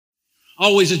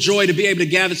Always a joy to be able to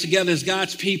gather together as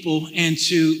God's people and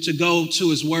to go to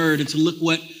his word and to look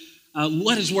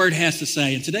what his word has to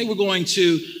say. And today we're going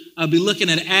to be looking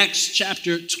at Acts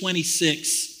chapter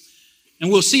 26.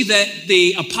 And we'll see that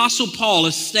the Apostle Paul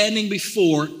is standing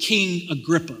before King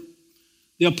Agrippa.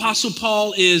 The Apostle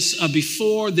Paul is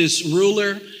before this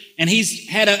ruler, and he's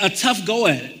had a tough go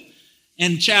at it.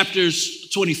 In chapters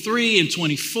 23 and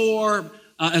 24,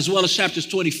 as well as chapters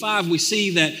 25, we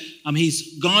see that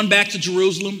he's gone back to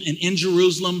Jerusalem, and in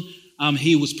Jerusalem,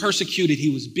 he was persecuted,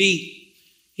 he was beat,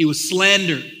 he was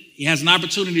slandered. He has an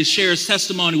opportunity to share his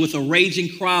testimony with a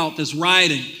raging crowd that's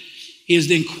rioting. He is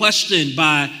then questioned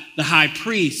by the high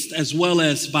priest as well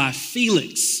as by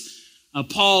Felix.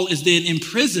 Paul is then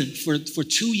imprisoned for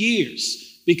 2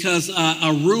 years because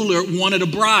a ruler wanted a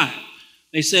bribe.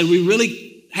 They said, we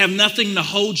really have nothing to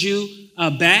hold you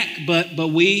back, but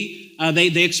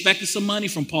they expected some money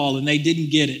from Paul and they didn't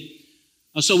get it.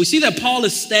 So we see that Paul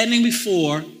is standing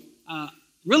before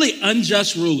really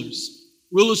unjust rulers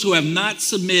who have not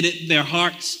submitted their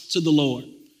hearts to the Lord.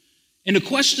 And the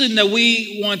question that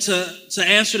we want to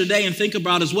answer today and think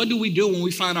about is, what do we do when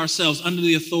we find ourselves under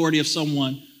the authority of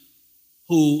someone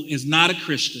who is not a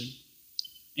Christian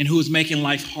and who is making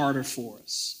life harder for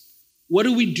us? What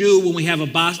do we do when we have a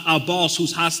boss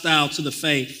who's hostile to the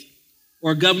faith,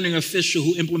 or a governing official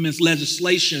who implements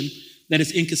legislation that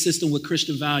is inconsistent with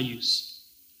Christian values?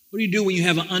 What do you do when you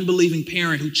have an unbelieving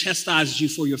parent who chastises you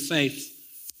for your faith,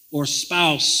 or a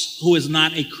spouse who is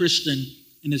not a Christian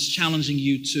and is challenging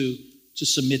you to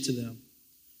submit to them?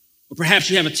 Or perhaps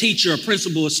you have a teacher, a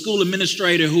principal, a school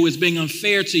administrator who is being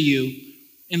unfair to you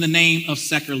in the name of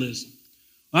secularism.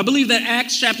 I believe that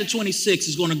Acts chapter 26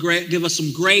 is going to give us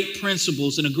some great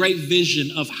principles and a great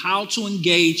vision of how to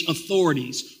engage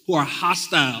authorities who are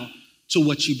hostile to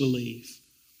what you believe.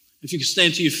 If you could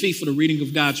stand to your feet for the reading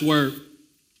of God's word.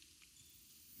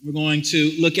 We're going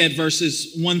to look at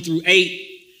verses 1 through 8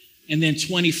 and then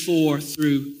 24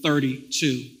 through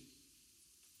 32.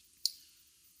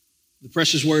 The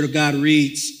precious word of God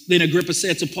reads, Then Agrippa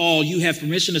said to Paul, You have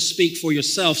permission to speak for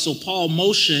yourself. So Paul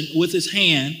motioned with his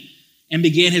hand and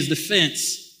began his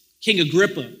defense. King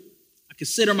Agrippa, I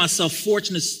consider myself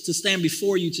fortunate to stand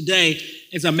before you today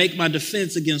as I make my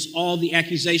defense against all the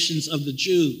accusations of the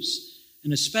Jews,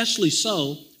 and especially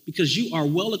so because you are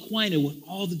well acquainted with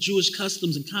all the Jewish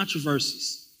customs and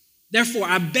controversies. Therefore,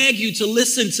 I beg you to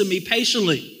listen to me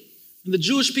patiently. And the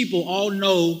Jewish people all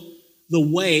know the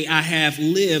way I have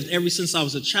lived ever since I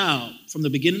was a child, from the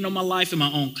beginning of my life in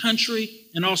my own country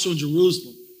and also in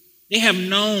Jerusalem. They have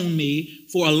known me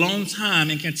for a long time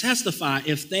and can testify,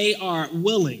 if they are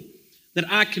willing, that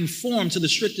I conform to the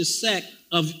strictest sect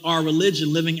of our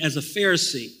religion, living as a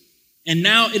Pharisee. And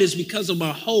now it is because of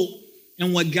my hope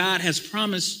and what God has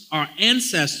promised our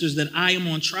ancestors that I am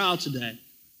on trial today.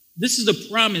 This is the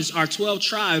promise our 12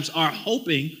 tribes are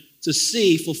hoping to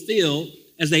see fulfilled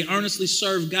as they earnestly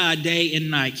serve God day and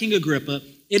night. King Agrippa,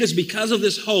 it is because of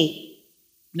this hope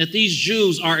that these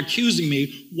Jews are accusing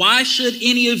me. Why should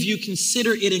any of you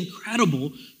consider it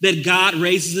incredible that God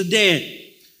raises the dead?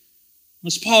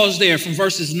 Let's pause there. From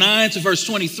verses 9 to verse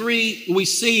 23, we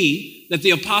see that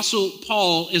the Apostle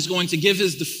Paul is going to give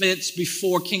his defense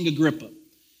before King Agrippa.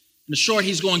 In short,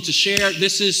 he's going to share,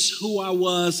 this is who I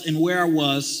was and where I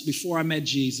was before I met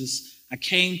Jesus. I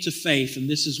came to faith, and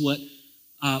this is what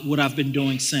I've been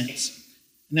doing since.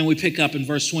 And then we pick up in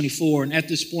verse 24. And at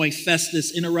this point,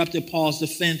 Festus interrupted Paul's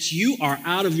defense. You are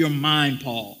out of your mind,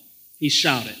 Paul, he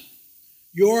shouted.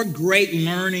 Your great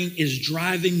learning is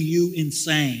driving you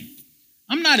insane.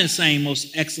 I'm not insane,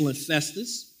 most excellent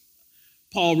Festus,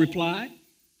 Paul replied.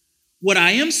 What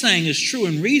I am saying is true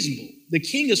and reasonable. The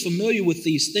king is familiar with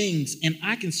these things, and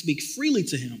I can speak freely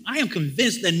to him. I am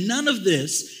convinced that none of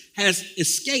this has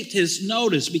escaped his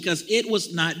notice because it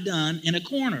was not done in a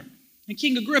corner. And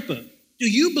King Agrippa, do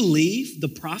you believe the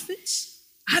prophets?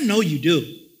 I know you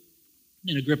do.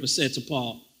 And Agrippa said to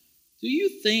Paul, do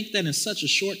you think that in such a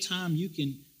short time you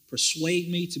can persuade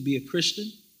me to be a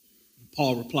Christian? And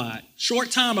Paul replied,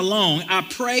 short time alone, I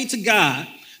pray to God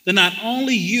that not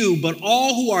only you, but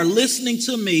all who are listening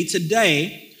to me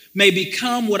today may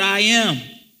become what I am,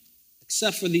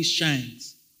 except for these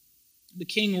chains. The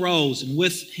king rose, and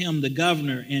with him the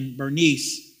governor and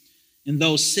Bernice and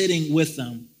those sitting with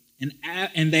them. And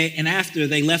after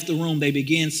they left the room, they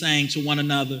began saying to one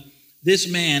another, this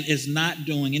man is not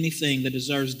doing anything that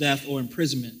deserves death or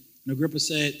imprisonment. And Agrippa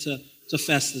said to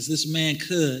Festus, this man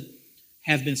could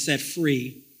have been set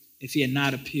free if he had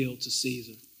not appealed to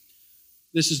Caesar.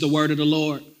 This is the word of the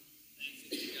Lord.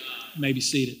 You may be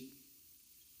seated.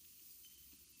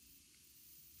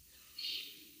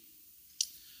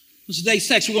 In today's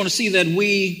text, we're going to see that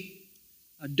we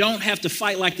don't have to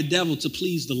fight like the devil to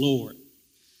please the Lord.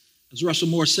 As Russell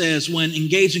Moore says, when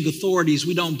engaging authorities,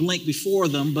 we don't blink before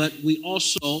them, but we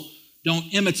also don't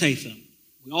imitate them.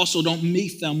 We also don't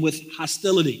meet them with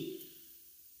hostility.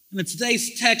 And in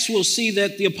today's text, we'll see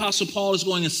that the Apostle Paul is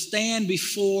going to stand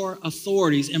before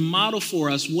authorities and model for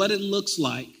us what it looks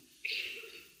like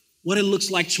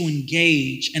to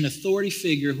engage an authority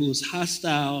figure who is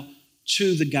hostile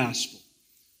to the gospel.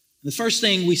 The first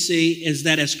thing we see is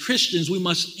that as Christians, we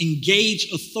must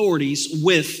engage authorities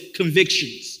with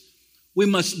convictions. We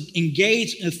must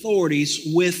engage authorities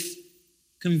with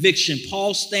conviction.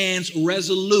 Paul stands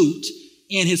resolute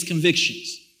in his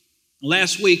convictions.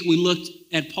 Last week, we looked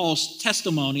at Paul's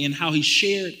testimony and how he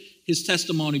shared his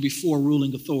testimony before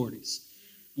ruling authorities.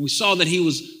 And we saw that he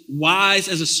was wise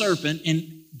as a serpent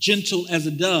and gentle as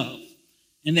a dove,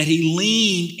 and that he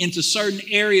leaned into certain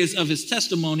areas of his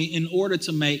testimony in order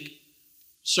to make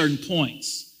certain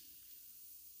points.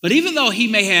 But even though he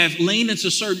may have leaned into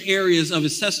certain areas of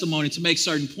his testimony to make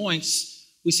certain points,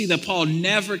 we see that Paul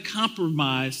never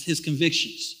compromised his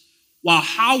convictions. While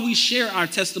how we share our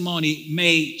testimony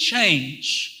may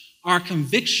change, our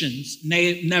convictions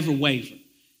never waver.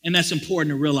 And that's important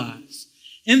to realize.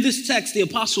 In this text, the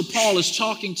Apostle Paul is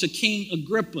talking to King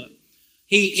Agrippa.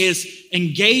 He is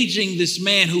engaging this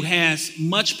man who has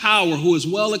much power, who is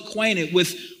well acquainted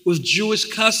with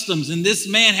Jewish customs. And this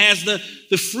man has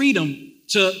the freedom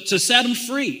to set him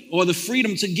free, or the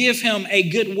freedom to give him a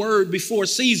good word before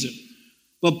Caesar.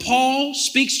 But Paul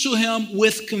speaks to him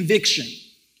with conviction.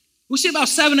 We see about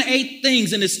 7 to 8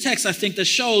 things in this text, I think, that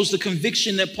shows the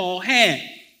conviction that Paul had.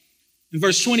 In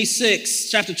verse 26,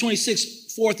 chapter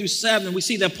 26, 4 through 7, we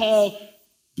see that Paul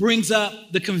brings up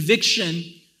the conviction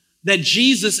that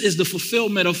Jesus is the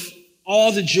fulfillment of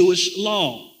all the Jewish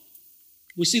law.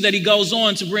 We see that he goes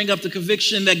on to bring up the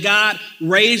conviction that God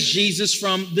raised Jesus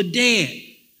from the dead.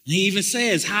 And he even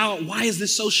says, why is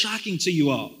this so shocking to you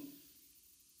all?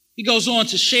 He goes on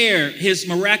to share his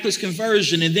miraculous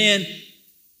conversion, and then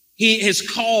he is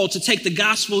called to take the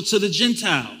gospel to the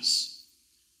Gentiles.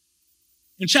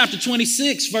 In chapter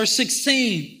 26, verse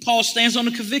 16, Paul stands on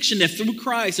the conviction that through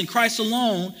Christ and Christ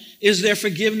alone is there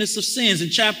forgiveness of sins. In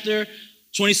chapter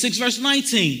 26, verse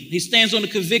 19, he stands on the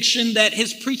conviction that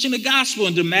his preaching the gospel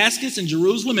in Damascus and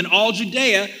Jerusalem and all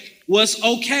Judea was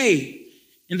okay,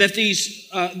 and that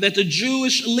the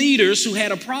Jewish leaders who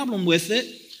had a problem with it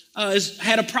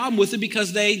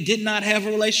because they did not have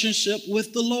a relationship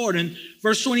with the Lord. In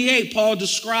verse 28, Paul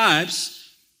describes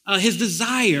his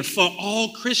desire for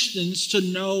all Christians to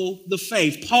know the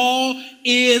faith. Paul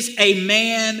is a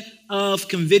man of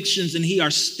convictions, and he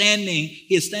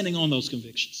is standing on those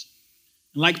convictions.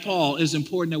 And like Paul, it's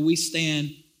important that we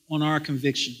stand on our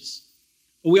convictions.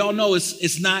 But we all know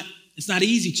it's not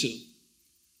easy to,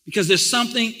 because there's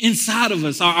something inside of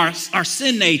us, our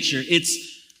sin nature. It's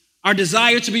our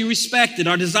desire to be respected,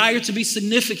 our desire to be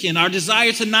significant, our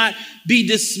desire to not be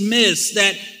dismissed,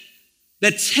 that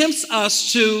tempts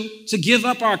us to give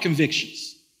up our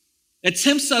convictions, that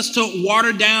tempts us to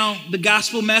water down the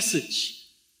gospel message,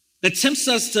 that tempts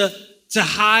us to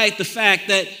hide the fact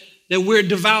that we're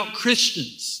devout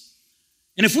Christians.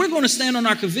 And if we're going to stand on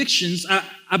our convictions,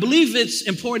 I believe it's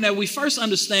important that we first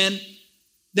understand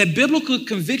that biblical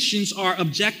convictions are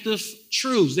objective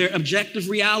truths. They're objective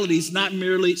realities, not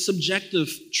merely subjective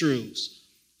truths.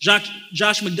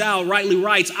 Josh McDowell rightly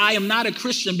writes, "I am not a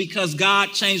Christian because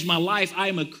God changed my life. I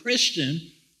am a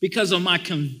Christian because of my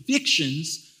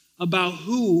convictions about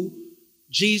who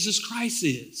Jesus Christ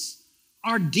is."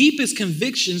 Our deepest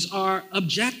convictions are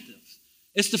objective.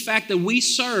 It's the fact that we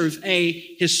serve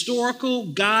a historical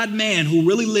God-man who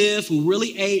really lived, who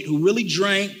really ate, who really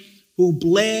drank, who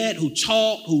bled, who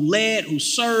taught, who led, who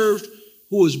served,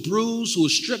 who was bruised, who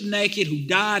was stripped naked, who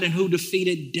died, and who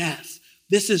defeated death.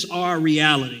 This is our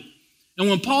reality. And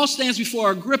when Paul stands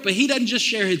before Agrippa, he doesn't just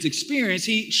share his experience,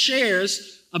 he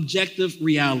shares objective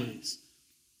realities.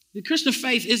 The Christian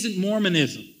faith isn't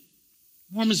Mormonism.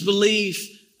 Mormons believe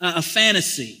a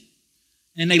fantasy,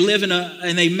 and they live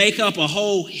and they make up a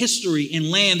whole history in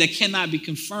land that cannot be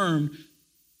confirmed.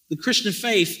 The Christian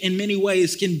faith, in many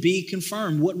ways, can be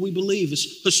confirmed. What we believe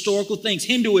is historical things.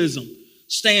 Hinduism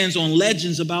stands on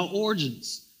legends about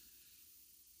origins.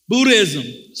 Buddhism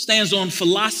stands on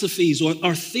philosophies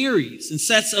or theories and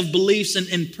sets of beliefs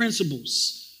and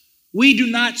principles. We do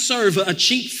not serve a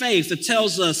cheap faith that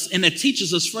tells us and that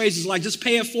teaches us phrases like just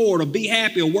pay it forward or be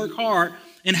happy or work hard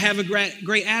and have a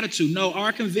great attitude. No,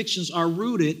 our convictions are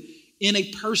rooted in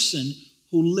a person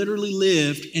who literally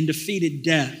lived and defeated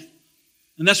death.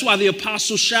 And that's why the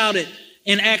apostle shouted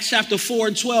in Acts chapter 4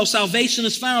 and 12, salvation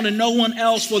is found in no one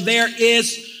else, for there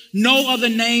is no other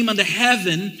name under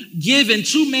heaven given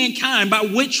to mankind by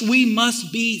which we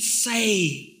must be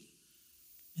saved.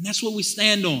 And that's what we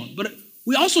stand on. But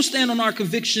we also stand on our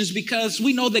convictions because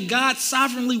we know that God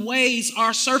sovereignly weighs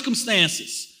our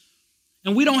circumstances.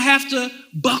 And we don't have to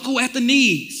buckle at the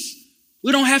knees.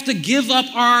 We don't have to give up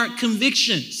our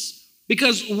convictions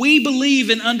because we believe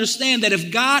and understand that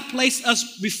if God placed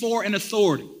us before an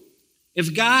authority,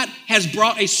 if God has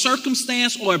brought a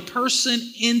circumstance or a person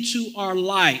into our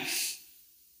life,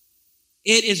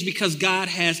 it is because God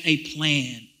has a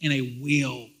plan and a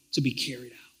will to be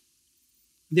carried out.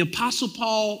 The Apostle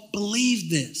Paul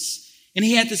believed this, and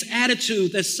he had this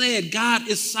attitude that said, God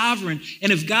is sovereign,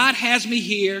 and if God has me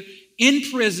here in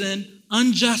prison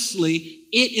unjustly,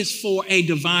 it is for a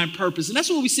divine purpose. And that's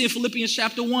what we see in Philippians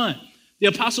chapter 1. The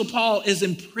Apostle Paul is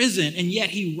in prison, and yet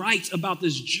he writes about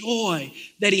this joy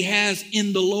that he has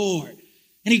in the Lord.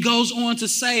 And he goes on to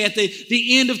say at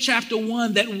the end of chapter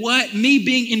 1 that what me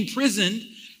being imprisoned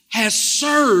has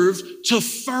served to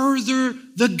further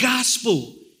the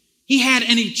gospel. He had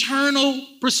an eternal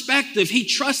perspective. He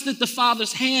trusted the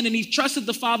Father's hand and he trusted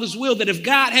the Father's will that if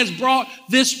God has brought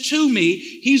this to me,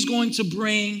 he's going to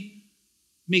bring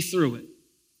me through it.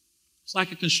 It's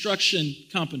like a construction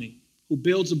company who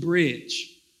builds a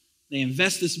bridge. They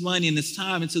invest this money and this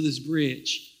time into this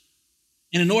bridge.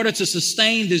 And in order to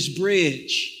sustain this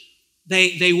bridge,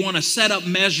 they want to set up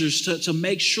measures to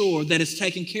make sure that it's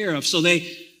taken care of. So they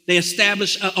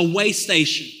establish a weigh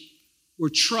station where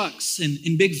trucks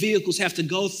and big vehicles have to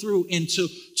go through and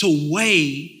to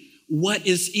weigh what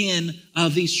is in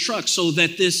these trucks so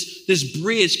that this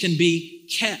bridge can be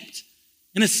kept.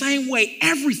 In the same way,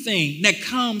 everything that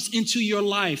comes into your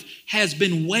life has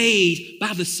been weighed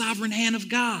by the sovereign hand of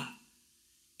God.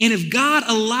 And if God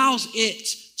allows it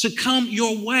to come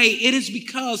your way, it is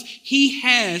because he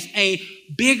has a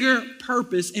bigger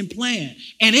purpose and plan.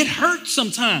 And it hurts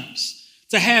sometimes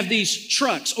to have these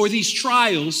trucks or these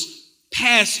trials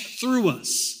pass through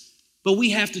us. But we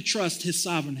have to trust his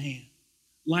sovereign hand,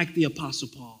 like the Apostle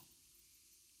Paul.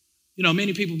 You know,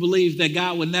 many people believe that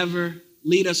God would never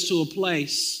lead us to a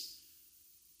place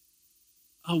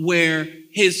where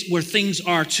things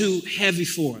are too heavy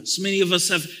for us. Many of us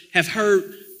have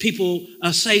heard people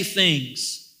say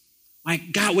things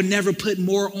like God would never put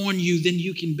more on you than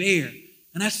you can bear.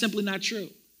 And that's simply not true.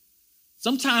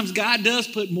 Sometimes God does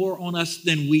put more on us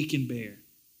than we can bear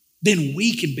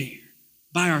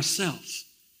by ourselves.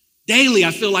 Daily,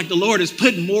 I feel like the Lord is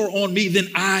putting more on me than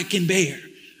I can bear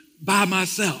by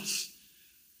myself.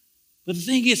 But the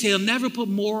thing is, he'll never put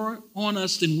more on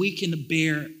us than we can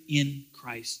bear in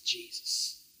Christ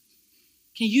Jesus.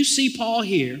 Can you see Paul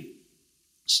here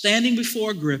standing before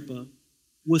Agrippa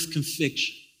with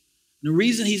conviction? And the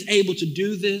reason he's able to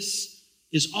do this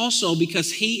is also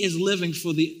because he is living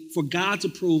for God's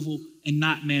approval and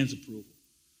not man's approval.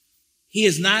 He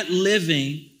is not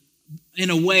living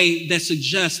in a way that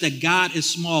suggests that God is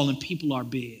small and people are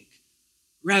big.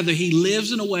 Rather, he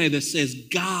lives in a way that says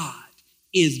God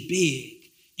is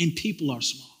big and people are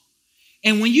small.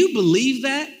 And when you believe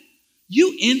that,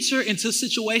 you enter into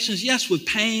situations, yes, with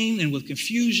pain and with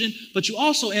confusion, but you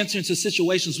also enter into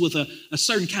situations with a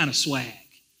certain kind of swag.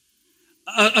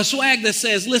 A swag that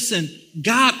says, listen,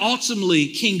 God ultimately,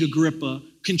 King Agrippa,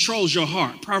 controls your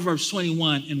heart. Proverbs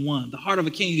 21:1. The heart of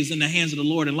a king is in the hands of the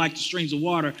Lord, and like the streams of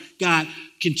water, God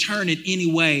can turn it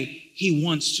any way he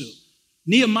wants to.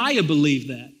 Nehemiah believed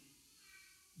that.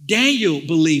 Daniel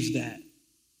believed that.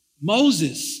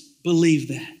 Moses believed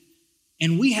that.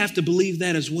 And we have to believe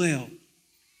that as well.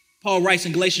 Paul writes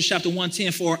in Galatians chapter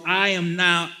 1:10, for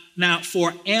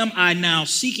am I now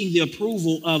seeking the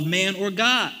approval of man or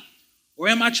God? Or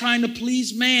am I trying to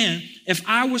please man? If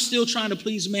I were still trying to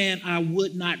please man, I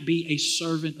would not be a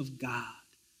servant of God.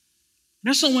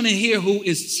 There's someone in here who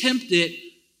is tempted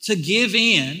to give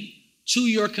in to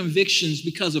your convictions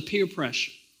because of peer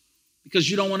pressure, because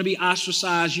you don't want to be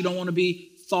ostracized. You don't want to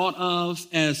be thought of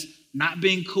as not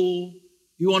being cool.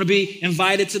 You want to be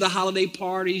invited to the holiday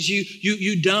parties.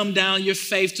 You dumb down your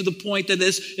faith to the point that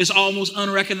it's almost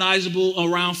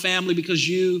unrecognizable around family because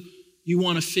you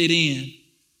want to fit in.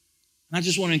 And I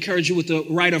just want to encourage you with the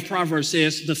writer of Proverbs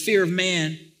says, the fear of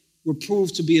man will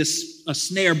prove to be a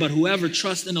snare, but whoever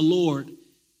trusts in the Lord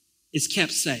is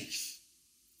kept safe.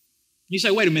 You say,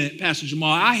 wait a minute, Pastor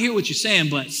Jamal, I hear what you're saying,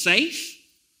 but safe?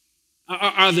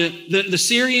 Are the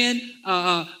Syrian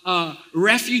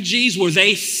refugees, were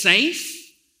they safe?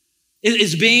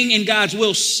 Is being in God's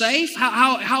will safe?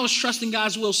 How is trusting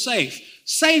God's will safe?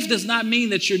 Safe does not mean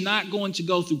that you're not going to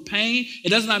go through pain. It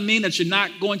does not mean that you're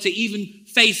not going to even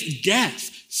face death.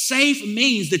 Safe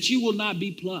means that you will not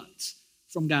be plucked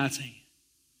from God's hand.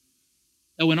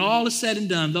 That when all is said and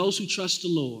done, those who trust the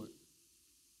Lord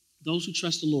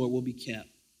will be kept.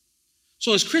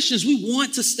 So as Christians, we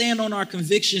want to stand on our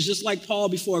convictions just like Paul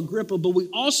before Agrippa, but we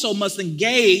also must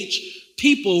engage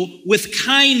people with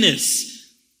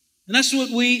kindness. And that's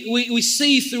what we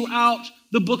see throughout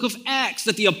the book of Acts,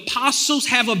 that the apostles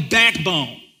have a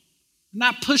backbone,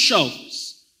 not pushovers,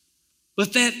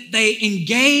 but that they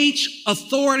engage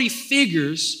authority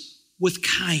figures with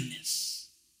kindness.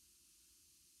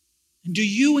 And do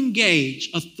you engage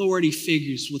authority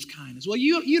figures with kindness? Well,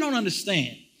 you don't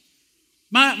understand.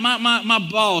 My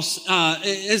boss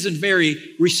isn't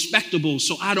very respectable,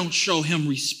 so I don't show him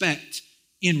respect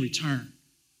in return.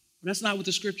 But that's not what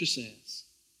the scripture says.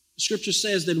 The scripture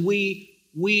says that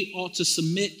we ought to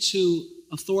submit to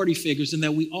authority figures and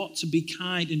that we ought to be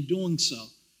kind in doing so.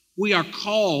 We are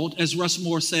called, as Russ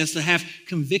Moore says, to have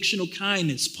convictional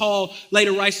kindness. Paul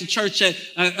later writes to church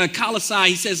at Colossae,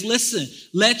 he says, listen,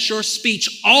 let your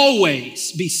speech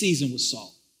always be seasoned with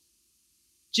salt.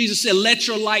 Jesus said, let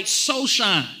your light so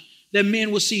shine that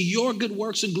men will see your good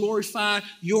works and glorify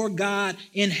your God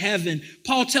in heaven.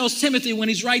 Paul tells Timothy when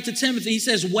he's writing to Timothy, he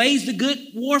says, wage the good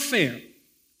warfare.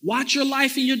 Watch your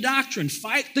life and your doctrine.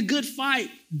 Fight the good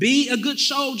fight. Be a good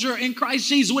soldier in Christ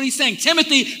Jesus. What he's saying,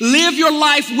 Timothy, live your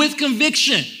life with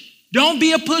conviction. Don't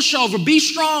be a pushover. Be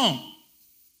strong.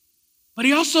 But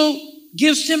he also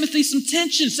gives Timothy some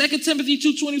tension. 2 Timothy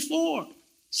 2:24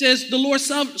 says the Lord's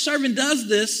servant does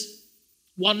this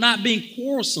while not being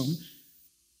quarrelsome,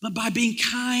 but by being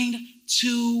kind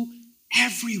to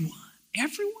everyone.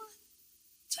 Everyone?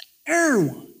 To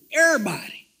everyone.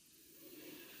 Everybody.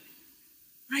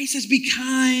 Right? He says, be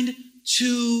kind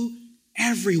to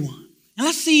everyone. And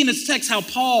let's see in this text how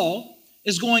Paul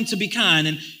is going to be kind.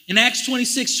 And in Acts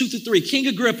 26, 2-3, King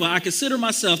Agrippa, I consider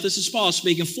myself, this is Paul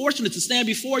speaking, fortunate to stand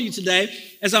before you today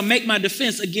as I make my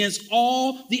defense against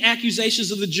all the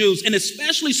accusations of the Jews, and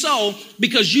especially so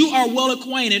because you are well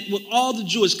acquainted with all the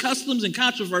Jewish customs and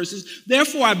controversies.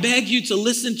 Therefore, I beg you to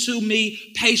listen to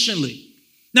me patiently.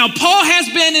 Now, Paul has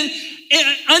been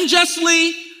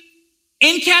unjustly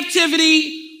in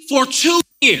captivity for 2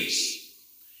 years.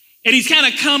 And he's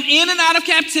kind of come in and out of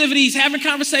captivity. He's having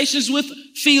conversations with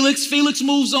Felix. Felix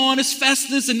moves on. It's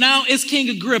Festus, and now it's King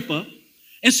Agrippa.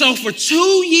 And so for 2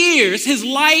 years, his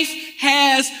life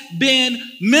has been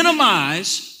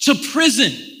minimized to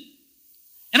prison.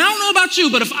 And I don't know about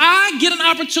you, but if I get an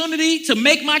opportunity to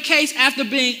make my case after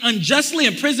being unjustly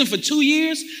in prison for 2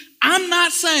 years, I'm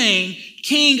not saying,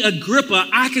 King Agrippa,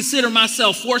 I consider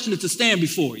myself fortunate to stand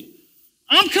before you.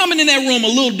 I'm coming in that room a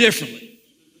little differently.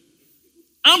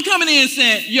 I'm coming in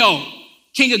saying, yo,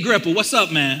 King Agrippa, what's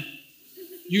up, man?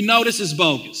 You know this is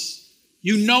bogus.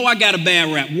 You know I got a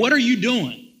bad rap. What are you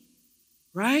doing?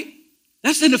 Right?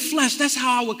 That's in the flesh. That's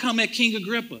how I would come at King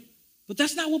Agrippa. But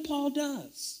that's not what Paul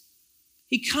does.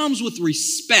 He comes with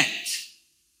respect.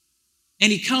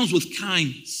 And he comes with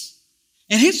kindness.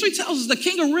 And history tells us that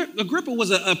King Agrippa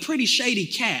was a pretty shady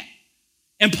cat.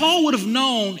 And Paul would have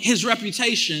known his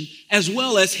reputation as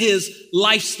well as his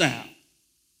lifestyle.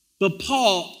 But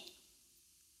Paul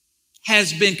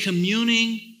has been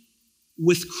communing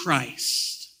with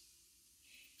Christ,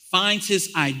 finds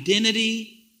his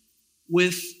identity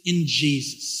within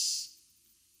Jesus.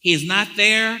 He is not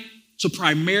there to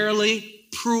primarily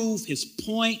prove his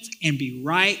point and be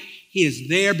right. He is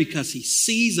there because he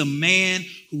sees a man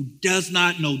who does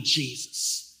not know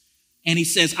Jesus. And he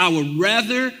says, I would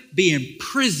rather be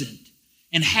imprisoned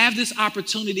and have this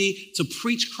opportunity to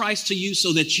preach Christ to you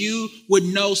so that you would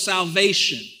know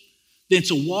salvation than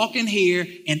to walk in here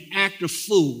and act a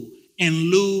fool and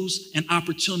lose an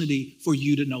opportunity for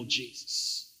you to know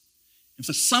Jesus. And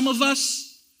for some of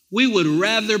us, we would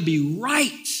rather be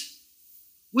right.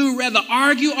 We would rather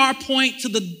argue our point to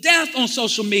the death on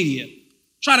social media,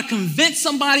 try to convince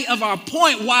somebody of our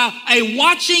point while a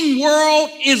watching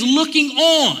world is looking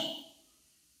on,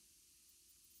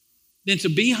 than to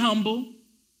be humble,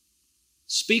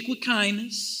 speak with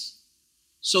kindness,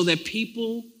 so that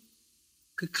people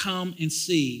could come and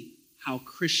see how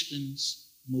Christians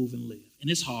move and live.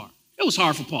 And it's hard. It was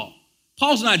hard for Paul.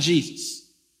 Paul's not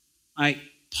Jesus. Like,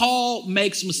 Paul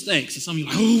makes mistakes. And some of you are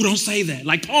like, oh, don't say that.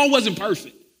 Like, Paul wasn't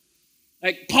perfect.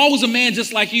 Like, Paul was a man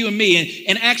just like you and me.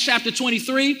 And in Acts chapter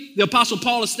 23, the apostle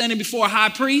Paul is standing before a high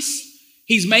priest.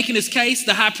 He's making his case.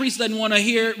 The high priest doesn't want to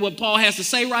hear what Paul has to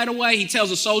say right away. He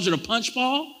tells a soldier to punch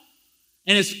Paul.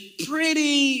 And it's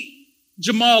pretty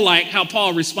Jamal-like how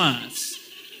Paul responds.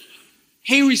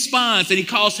 He responds and he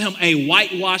calls him a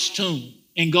whitewashed tomb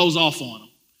and goes off on him.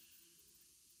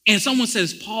 And someone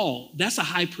says, Paul, that's a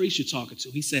high priest you're talking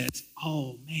to. He says,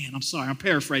 oh man, I'm sorry, I'm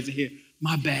paraphrasing here.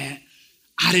 My bad.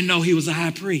 I didn't know he was a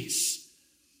high priest.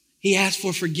 He asked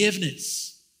for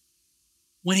forgiveness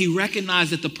when he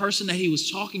recognized that the person that he was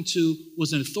talking to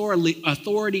was an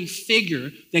authority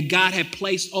figure that God had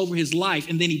placed over his life.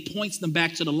 And then he points them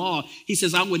back to the law. He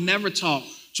says, I would never talk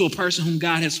to a person whom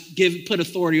God has put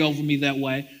authority over me that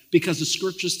way because the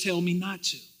scriptures tell me not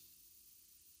to.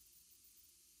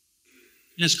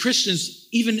 And as Christians,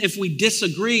 even if we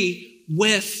disagree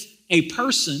with a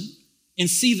person and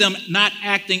see them not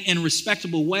acting in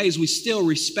respectable ways, we still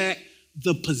respect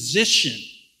the position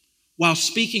while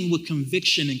speaking with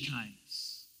conviction and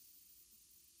kindness.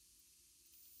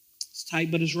 It's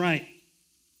tight, but it's right.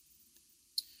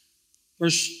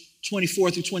 Verse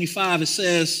 24 through 25, it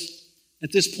says,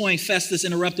 at this point, Festus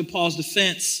interrupted Paul's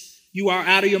defense. You are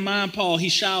out of your mind, Paul, he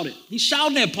shouted. He's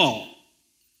shouting at Paul.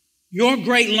 Your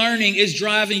great learning is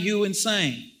driving you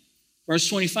insane. Verse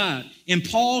 25, and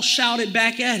Paul shouted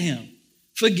back at him,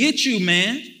 forget you,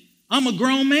 man. I'm a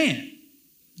grown man.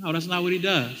 No, that's not what he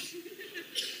does.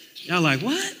 Y'all like,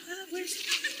 what?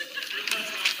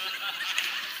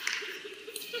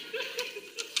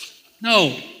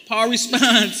 No, Paul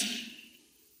responds,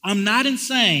 I'm not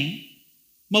insane.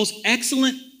 Most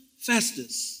excellent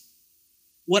Festus,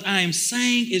 what I am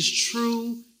saying is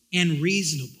true and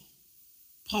reasonable.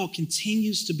 Paul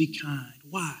continues to be kind.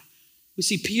 Why? We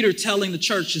see Peter telling the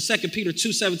church in 2 Peter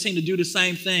 2:17 to do the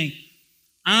same thing.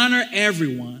 Honor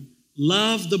everyone,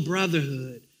 love the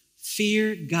brotherhood,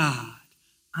 fear God,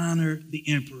 honor the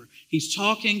emperor. He's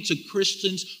talking to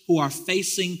Christians who are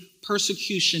facing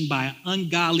persecution by an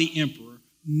ungodly emperor,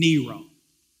 Nero,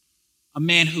 a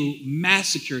man who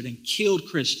massacred and killed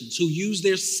Christians, who used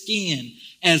their skin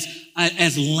as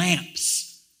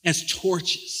lamps, as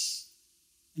torches.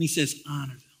 And he says,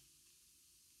 honor them.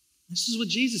 This is what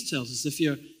Jesus tells us. If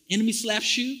your enemy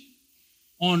slaps you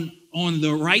on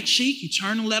the right cheek, you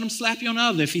turn and let him slap you on the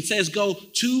other. If he says go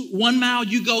 1 mile,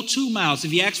 you go 2 miles.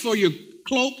 If he asks for your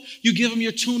cloak, you give him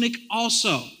your tunic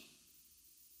also.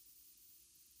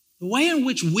 The way in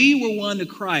which we were won to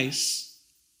Christ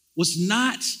was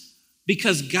not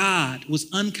because God was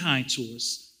unkind to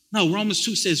us. No, Romans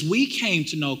 2 says we came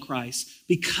to know Christ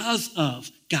because of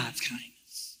God's kindness.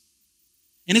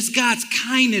 And it's God's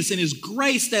kindness and his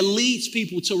grace that leads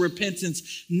people to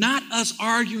repentance, not us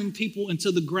arguing people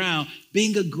into the ground,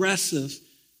 being aggressive,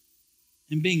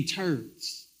 and being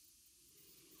turds.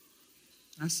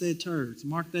 I said turds.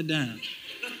 Mark that down.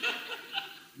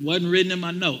 Wasn't written in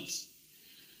my notes.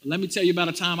 But let me tell you about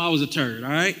a time I was a turd, all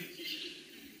right?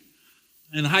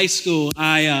 In high school,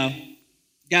 I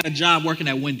got a job working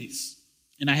at Wendy's.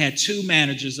 And I had 2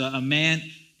 managers, a man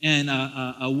and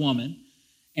a woman.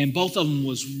 And both of them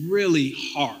was really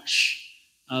harsh.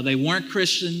 They weren't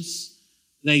Christians.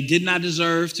 They did not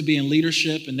deserve to be in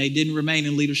leadership, and they didn't remain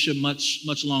in leadership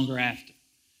much longer after.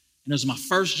 And it was my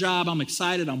first job. I'm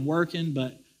excited. I'm working,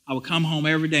 but I would come home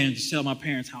every day and just tell my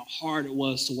parents how hard it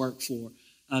was to work for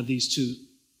these 2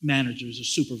 managers or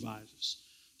supervisors.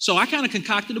 So I kind of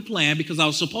concocted a plan because I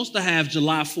was supposed to have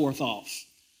July 4th off.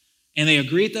 And they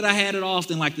agreed that I had it off.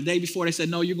 Then like the day before, they said,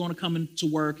 no, you're going to come into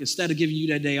work. Instead of giving you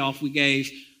that day off, we gave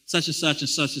such and such and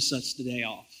such and such the day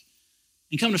off.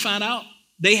 And come to find out,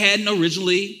 they hadn't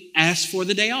originally asked for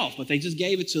the day off, but they just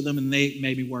gave it to them and they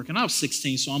made me work. And I was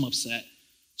 16, so I'm upset.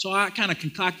 So I kind of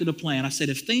concocted a plan. I said,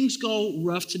 if things go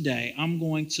rough today, I'm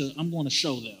going to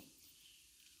show them.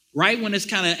 Right when it's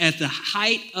kind of at the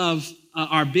height of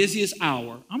our busiest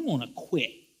hour, I'm going to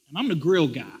quit. And I'm the grill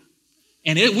guy.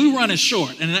 And we're running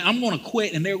short, and I'm going to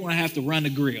quit, and they're going to have to run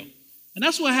the grill. And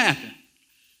that's what happened.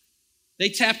 They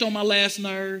tapped on my last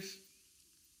nerve.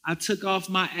 I took off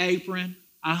my apron.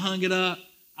 I hung it up.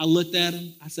 I looked at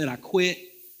them. I said, I quit.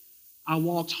 I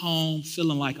walked home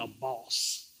feeling like a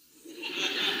boss.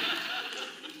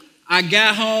 I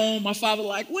got home. My father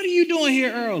like, what are you doing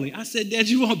here early? I said, Dad,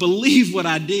 you won't believe what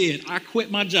I did. I quit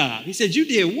my job. He said, you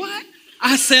did what?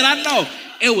 I said, I know.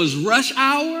 It was rush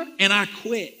hour, and I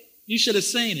quit. You should have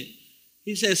seen it.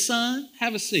 He said, son,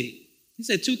 have a seat. He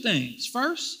said 2 things.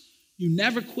 First, you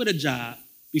never quit a job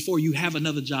before you have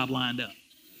another job lined up.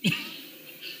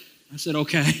 I said,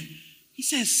 okay. He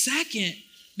said, second,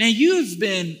 man, you have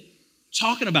been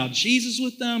talking about Jesus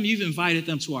with them. You've invited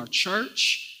them to our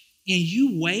church, and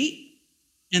you wait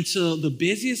until the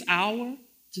busiest hour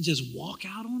to just walk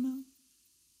out on them?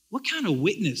 What kind of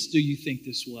witness do you think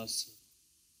this was?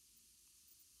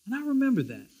 And I remember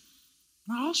that.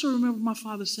 And I also remember my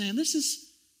father saying, this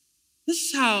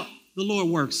is how the Lord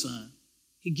works, son.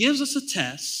 He gives us a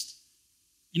test,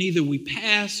 and either we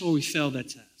pass or we fail that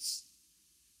test.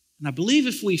 And I believe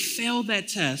if we fail that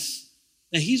test,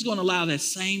 that he's going to allow that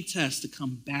same test to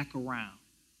come back around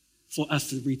for us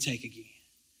to retake again.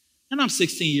 And I'm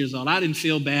 16 years old. I didn't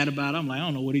feel bad about it. I'm like, I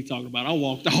don't know what he's talking about. I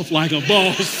walked off like a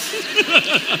boss.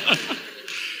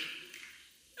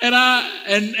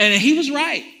 and he was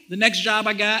right. The next job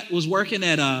I got was working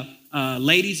at a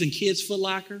ladies and kids Foot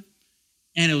Locker.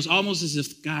 And it was almost as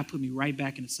if God put me right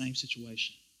back in the same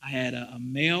situation. I had a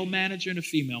male manager and a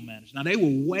female manager. Now, they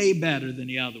were way better than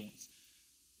the other ones,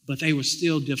 but they were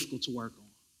still difficult to work on.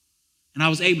 And I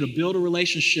was able to build a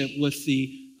relationship with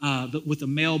the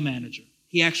male manager.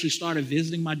 He actually started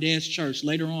visiting my dad's church.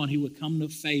 Later on, he would come to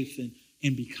faith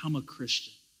and become a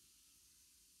Christian.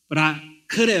 But I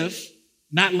could have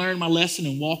not learned my lesson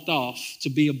and walked off to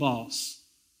be a boss.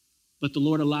 But the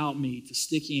Lord allowed me to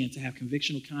stick in, to have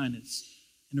convictional kindness,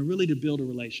 and really to build a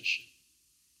relationship.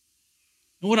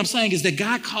 And what I'm saying is that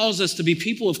God calls us to be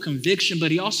people of conviction, but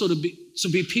he also to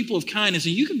be people of kindness.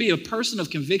 And you can be a person of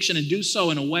conviction and do so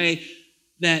in a way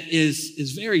that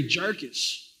is very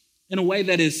jerkish, in a way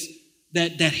that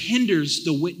hinders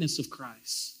the witness of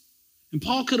Christ. And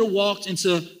Paul could have walked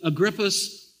into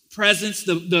Agrippa's presence.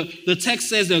 The text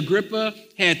says that Agrippa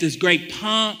had this great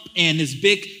pomp and this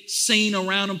big scene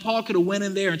around him. Paul could have went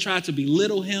in there and tried to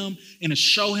belittle him and to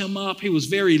show him up. He was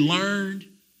very learned.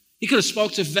 He could have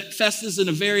spoke to Festus in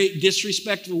a very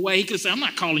disrespectful way. He could have said, I'm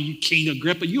not calling you King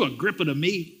Agrippa. You're Agrippa to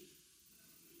me.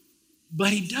 But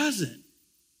he doesn't.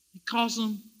 He calls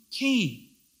him King,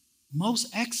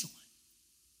 most excellent.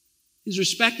 He's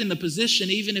respecting the position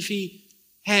even if he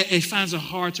finds it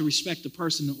hard to respect the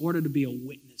person in order to be a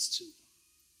witness to them.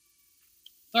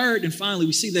 Third, and finally,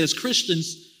 we see that as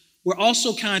Christians, we're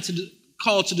also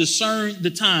called to discern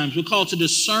the times. We're called to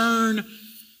discern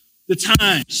the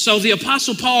times. So the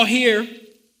Apostle Paul here,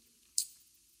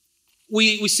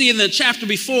 we see in the chapter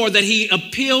before that he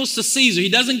appeals to Caesar. He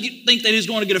doesn't think that he's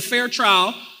going to get a fair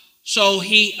trial, so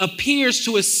he appeals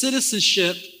to his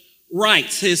citizenship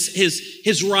rights,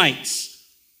 his rights.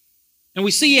 And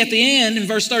we see at the end in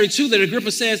verse 32 that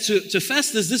Agrippa says to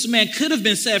Festus, this man could have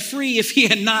been set free if he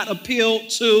had not appealed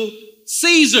to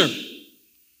Caesar.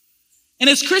 And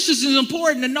as Christians, it's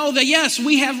important to know that, yes,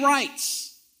 we have rights.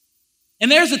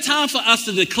 And there's a time for us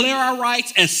to declare our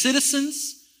rights as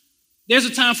citizens. There's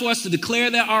a time for us to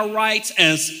declare that our rights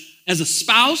as a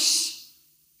spouse,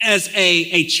 as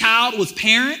a child with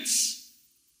parents.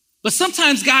 But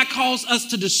sometimes God calls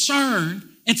us to discern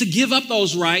and to give up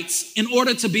those rights in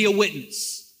order to be a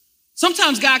witness.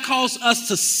 Sometimes God calls us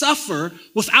to suffer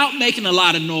without making a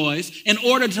lot of noise in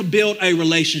order to build a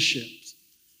relationship.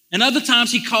 And other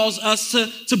times he calls us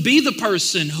to be the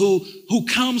person who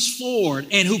comes forward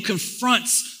and who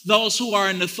confronts those who are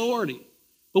in authority.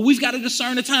 But we've got to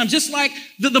discern the time, just like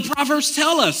the Proverbs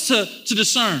tell us to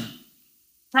discern.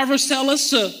 Proverbs tell us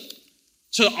to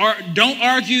don't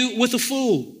argue with a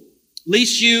fool,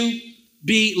 lest you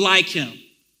be like him.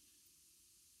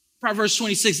 Proverbs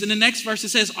 26, in the next verse it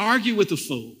says, argue with the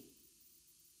fool,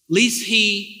 lest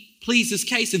he pleads his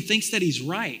case and thinks that he's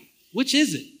right. Which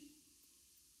is it?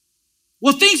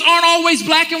 Well, things aren't always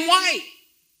black and white.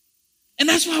 And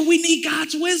that's why we need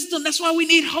God's wisdom. That's why we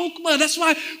need Hokmah. That's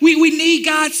why we need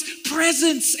God's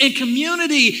presence and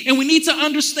community. And we need to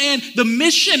understand the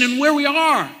mission and where we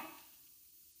are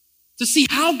to see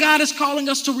how God is calling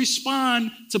us to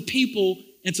respond to people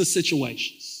and to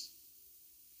situations.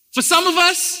 For some of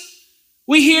us,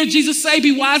 we hear Jesus say,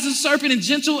 be wise as a serpent and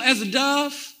gentle as a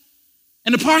dove.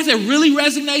 And the part that really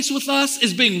resonates with us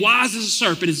is being wise as a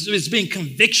serpent, is being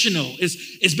convictional,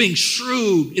 is being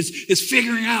shrewd, is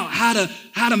figuring out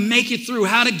how to make it through,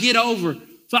 how to get over.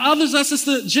 For others, it's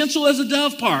the gentle as a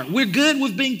dove part. We're good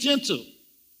with being gentle,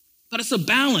 but it's a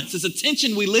balance. It's a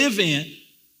tension we live in.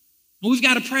 And we've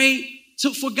got to pray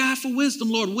for God for wisdom.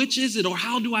 Lord, which is it, or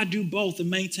how do I do both and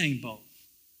maintain both?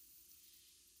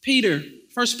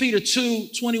 1 Peter 2,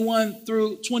 21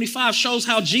 through 25 shows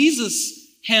how Jesus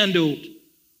handled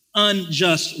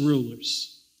unjust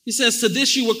rulers. He says, to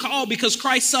this you were called because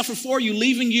Christ suffered for you,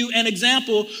 leaving you an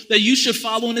example that you should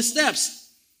follow in his steps.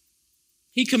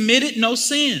 He committed no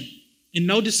sin, and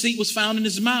no deceit was found in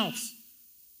his mouth.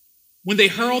 When they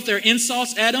hurled their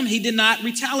insults at him, he did not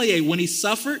retaliate. When he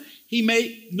suffered, he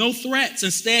made no threats.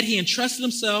 Instead, he entrusted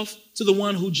himself to the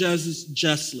one who judges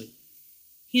justly.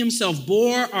 He himself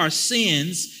bore our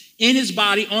sins in his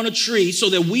body on a tree so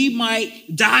that we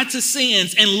might die to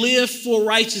sins and live for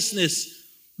righteousness.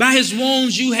 By his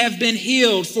wounds you have been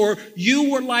healed, for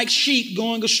you were like sheep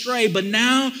going astray, but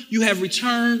now you have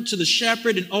returned to the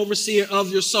shepherd and overseer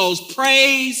of your souls.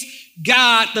 Praise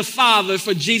God the Father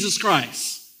for Jesus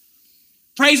Christ.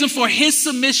 Praise him for his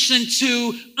submission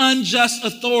to unjust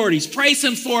authorities. Praise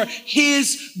him for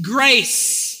his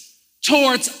grace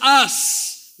towards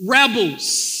us,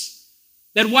 rebels,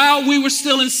 that while we were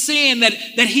still in sin, that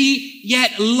he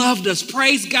yet loved us.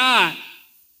 Praise God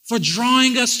for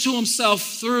drawing us to himself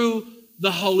through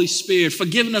the Holy Spirit, for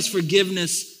giving us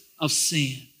forgiveness of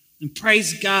sin. And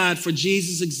praise God for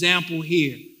Jesus' example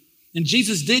here. And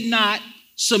Jesus did not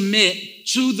submit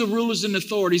to the rulers and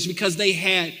authorities because they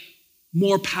had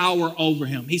more power over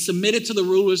him. He submitted to the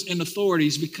rulers and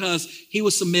authorities because he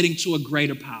was submitting to a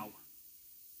greater power.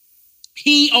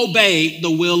 He obeyed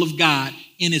the will of God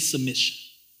in his submission.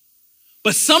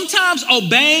 But sometimes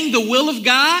obeying the will of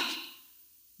God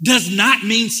does not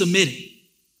mean submitting.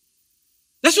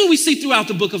 That's what we see throughout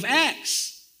the book of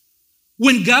Acts.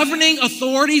 When governing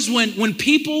authorities, when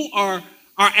people are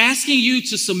asking you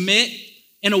to submit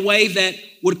in a way that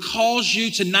would cause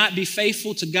you to not be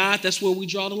faithful to God, that's where we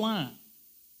draw the line.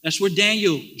 That's where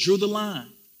Daniel drew the line.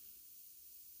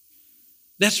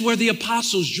 That's where the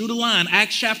apostles drew the line.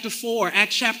 Acts chapter 4,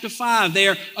 Acts chapter 5,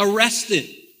 they're arrested.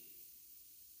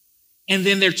 And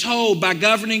then they're told by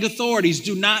governing authorities,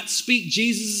 do not speak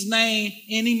Jesus' name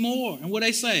anymore. And what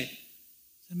they say?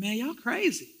 Man, y'all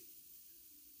crazy.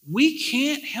 We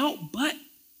can't help but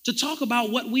to talk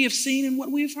about what we have seen and what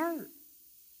we have heard.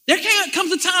 There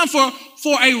comes a time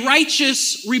for a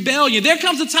righteous rebellion. There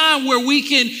comes a time where we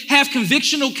can have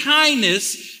convictional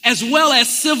kindness as well as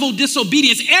civil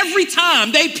disobedience. Every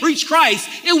time they preached Christ,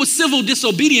 it was civil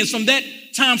disobedience from that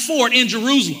time forward in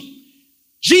Jerusalem.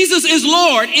 Jesus is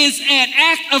Lord is an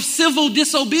act of civil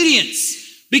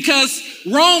disobedience because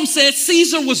Rome said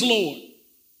Caesar was Lord.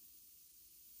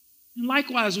 And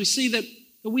likewise, we see that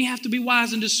we have to be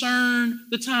wise and discern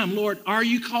the time. Lord, are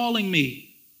you calling me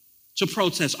to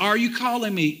protest? Are you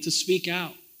calling me to speak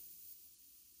out?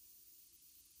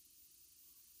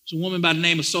 There's a woman by the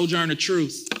name of Sojourner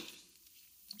Truth.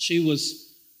 She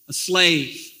was a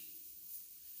slave.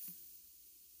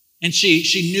 And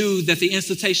she knew that the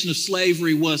institution of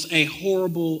slavery was a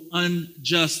horrible,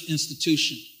 unjust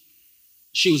institution.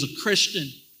 She was a Christian.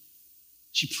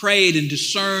 She prayed and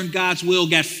discerned God's will,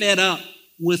 got fed up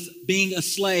with being a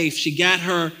slave. She got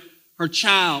her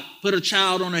child, put her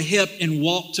child on her hip and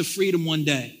walked to freedom one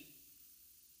day.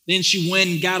 Then she went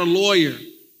and got a lawyer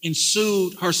and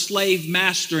sued her slave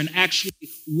master and actually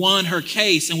won her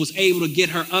case and was able to get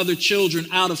her other children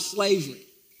out of slavery.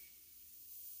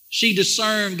 She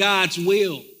discerned God's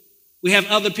will. We have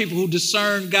other people who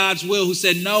discern God's will who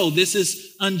said, no, this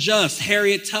is unjust.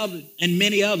 Harriet Tubman and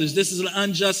many others. This is an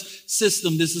unjust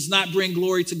system. This does not bring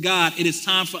glory to God. It is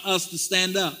time for us to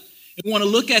stand up. And we want to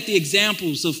look at the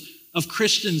examples of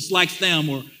Christians like them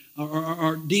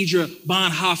or Deirdre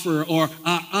Bonhoeffer or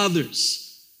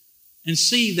others and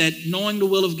see that knowing the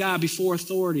will of God before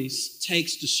authorities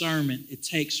takes discernment. It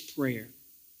takes prayer.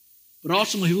 But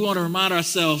ultimately, we want to remind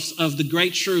ourselves of the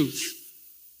great truth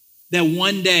that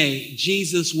one day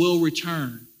Jesus will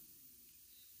return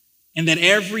and that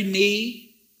every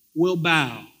knee will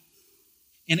bow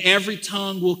and every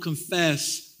tongue will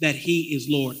confess that he is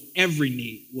Lord. Every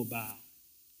knee will bow.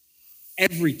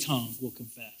 Every tongue will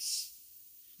confess.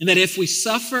 And that if we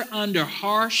suffer under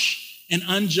harsh and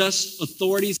unjust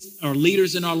authorities or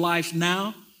leaders in our life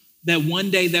now, that one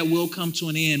day that will come to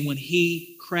an end when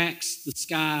he cracks the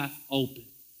sky open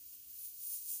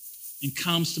and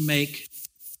comes to make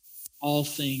all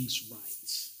things right.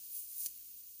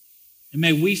 And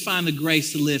may we find the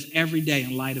grace to live every day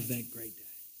in light of that great day.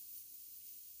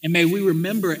 And may we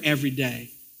remember every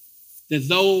day that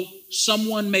though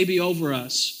someone may be over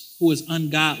us who is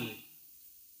ungodly,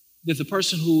 that the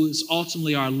person who is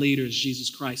ultimately our leader is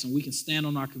Jesus Christ, and we can stand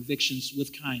on our convictions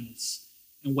with kindness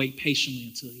and wait patiently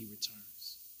until he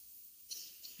returns.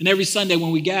 And every Sunday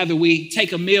when we gather, we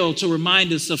take a meal to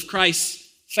remind us of Christ's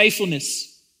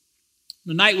faithfulness.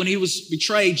 The night when he was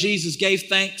betrayed, Jesus gave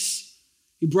thanks.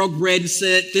 He broke bread and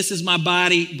said, "This is my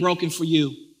body broken for you."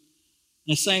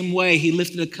 In the same way, he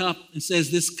lifted a cup and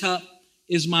says, "This cup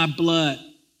is my blood,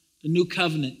 the new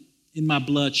covenant in my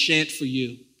blood shed for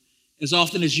you. As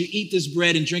often as you eat this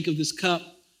bread and drink of this cup,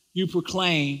 you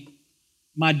proclaim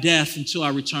my death until I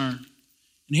return."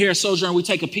 And here at Sojourn, we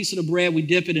take a piece of the bread, we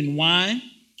dip it in wine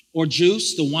or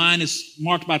juice. The wine is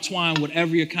marked by twine,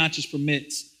 whatever your conscience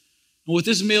permits. And what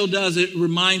this meal does, it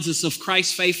reminds us of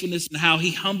Christ's faithfulness and how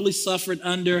he humbly suffered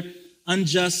under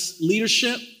unjust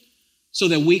leadership so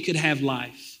that we could have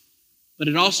life. But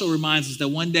it also reminds us that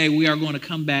one day we are going to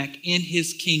come back in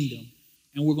his kingdom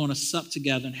and we're going to sup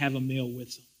together and have a meal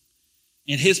with him.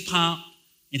 And his pomp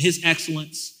and his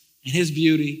excellence and his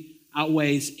beauty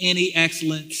outweighs any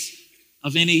excellence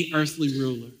of any earthly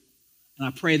ruler. And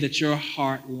I pray that your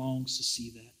heart longs to see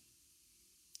that.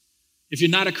 If you're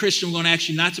not a Christian, we're going to ask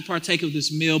you not to partake of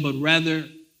this meal, but rather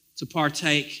to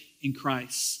partake in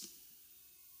Christ.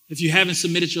 If you haven't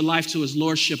submitted your life to his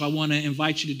lordship, I want to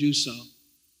invite you to do so.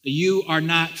 You are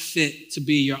not fit to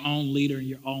be your own leader and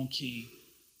your own king.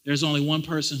 There's only one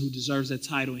person who deserves that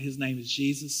title, and his name is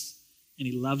Jesus, and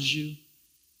he loves you,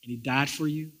 and he died for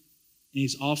you, and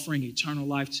he's offering eternal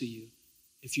life to you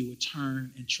if you would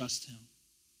turn and trust him.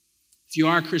 If you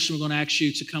are a Christian, we're going to ask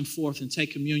you to come forth and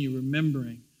take communion,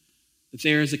 remembering that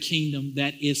there is a kingdom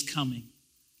that is coming.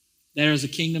 There is a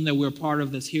kingdom that we're a part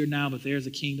of that's here now, but there is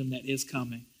a kingdom that is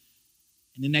coming.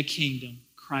 And in that kingdom,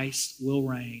 Christ will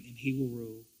reign and he will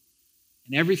rule.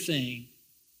 And everything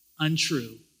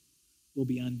untrue will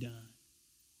be undone.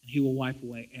 And he will wipe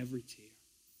away every tear.